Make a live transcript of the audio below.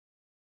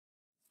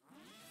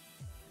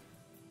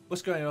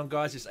What's going on,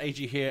 guys? It's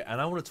AG here,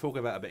 and I want to talk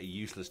about a bit of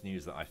useless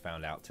news that I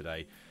found out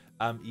today.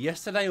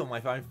 Yesterday on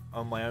my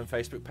own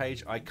Facebook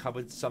page, I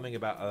covered something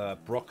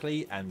about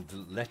broccoli and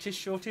lettuce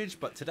shortage,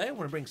 but today I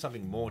want to bring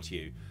something more to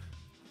you.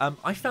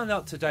 I found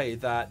out today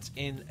that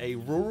in a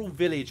rural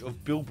village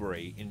of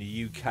Bilberry in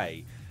the UK,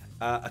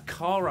 a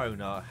car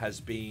owner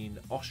has been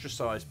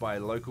ostracized by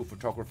local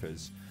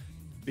photographers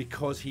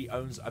because he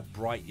owns a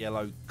bright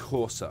yellow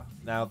Corsa.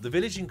 Now, the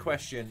village in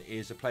question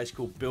is a place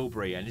called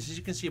Bilberry, and as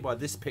you can see by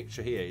this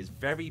picture here, is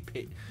very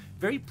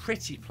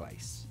pretty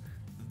place.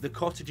 The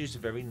cottages are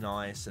very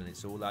nice, and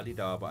it's all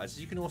la-di-da, but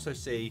as you can also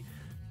see,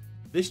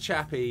 this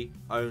chappie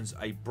owns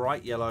a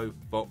bright yellow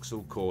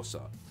Vauxhall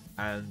Corsa,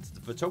 and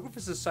the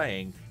photographers are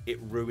saying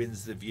it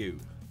ruins the view,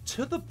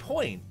 to the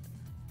point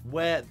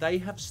where they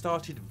have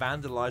started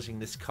vandalizing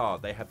this car.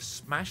 They have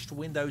smashed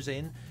windows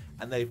in,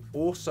 and they've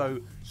also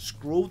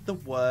scrawled the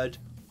word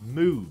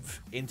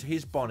move into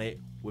his bonnet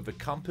with a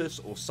compass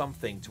or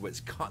something to where it's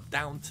cut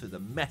down to the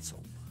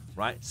metal,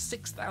 right?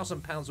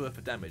 £6,000 worth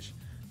of damage.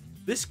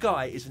 This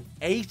guy is an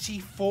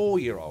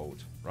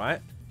 84-year-old,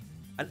 right?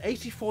 An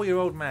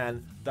 84-year-old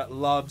man that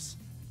loves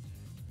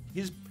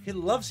his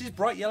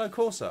bright yellow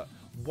Corsa.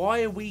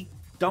 Why are we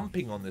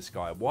dumping on this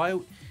guy? Why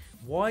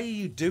are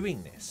you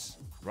doing this,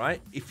 right?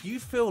 If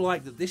you feel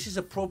like that this is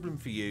a problem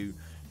for you,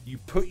 you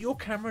put your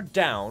camera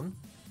down,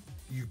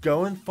 you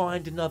go and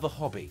find another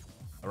hobby,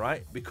 all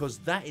right? Because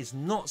that is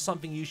not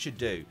something you should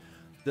do.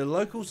 The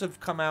locals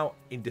have come out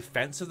in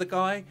defense of the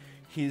guy.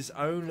 His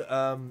own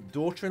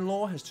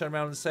daughter-in-law has turned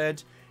around and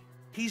said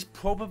he's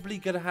probably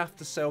going to have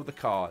to sell the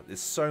car.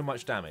 There's so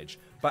much damage.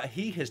 But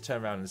he has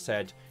turned around and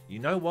said, you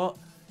know what?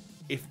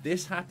 If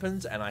this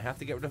happens and I have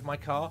to get rid of my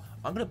car,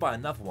 I'm going to buy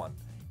another one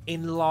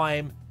in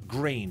lime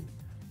green.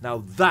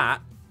 Now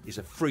that is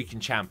a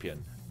freaking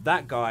champion.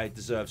 That guy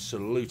deserves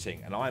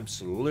saluting, and I'm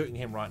saluting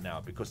him right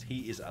now because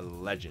he is a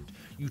legend.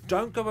 You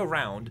don't go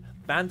around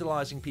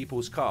vandalizing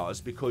people's cars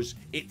because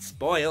it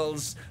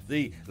spoils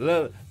the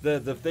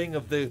thing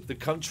of the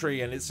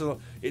country, and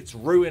it's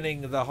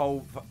ruining the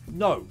whole.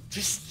 No,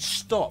 just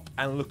stop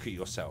and look at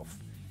yourself.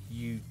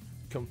 You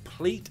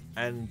complete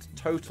and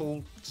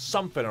total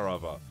something or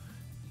other.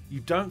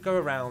 You don't go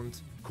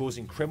around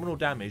causing criminal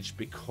damage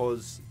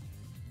because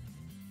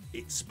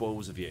it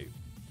spoils a view.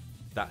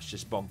 That's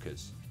just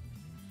bonkers.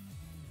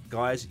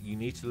 Guys, you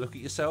need to look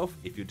at yourself.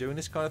 If you're doing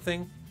this kind of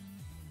thing,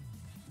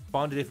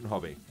 find a different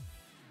hobby.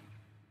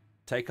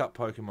 Take up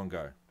Pokemon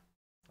Go.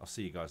 I'll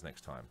see you guys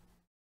next time.